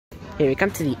Here we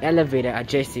come to the elevator at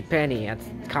JCPenney at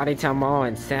Coddingtown Mall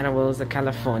in Santa Rosa,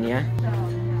 California.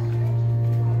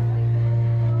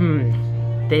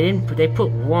 They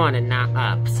put one and not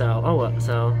up, so oh well,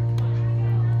 so.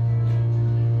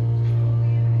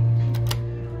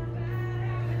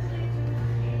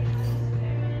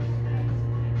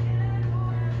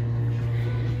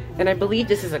 And I believe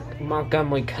this is a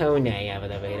Montgomery Kone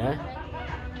elevator.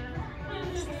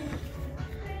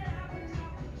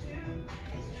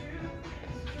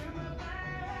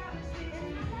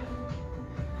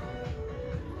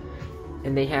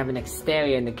 And they have an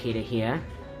exterior indicator here.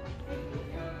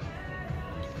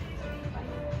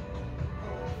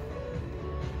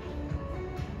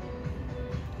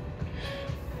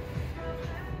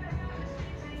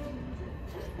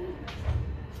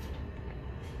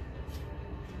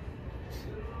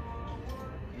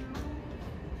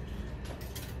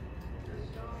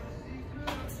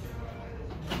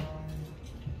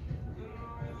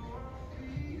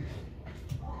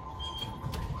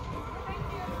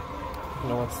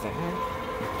 Know what's that?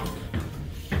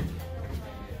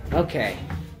 Okay,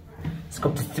 let's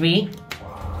go up to 3.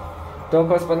 Door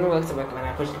close button works when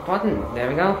I push the button. There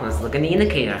we go. Let's look at the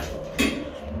indicator.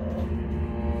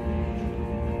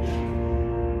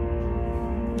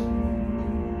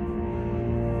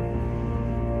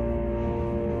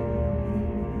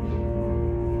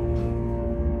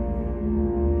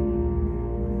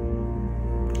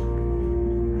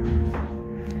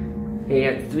 Here you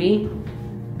have 3.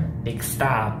 Big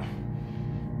stop.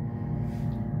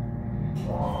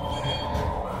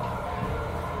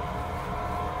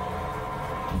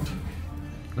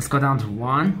 Let's go down to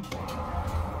 1.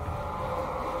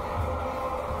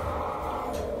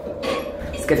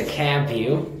 Let's get a cab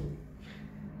view.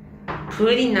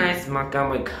 Pretty nice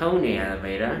Montgomery Kone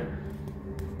elevator.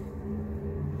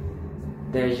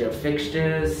 There's your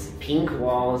fixtures, pink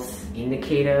walls,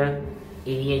 indicator,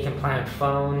 ADA compliant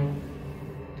phone.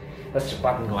 Let's just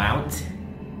button go out.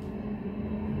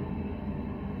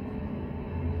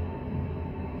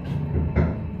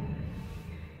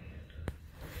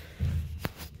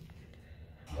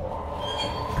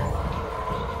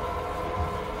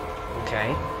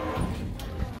 Okay.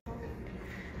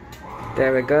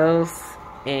 There it goes.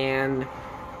 And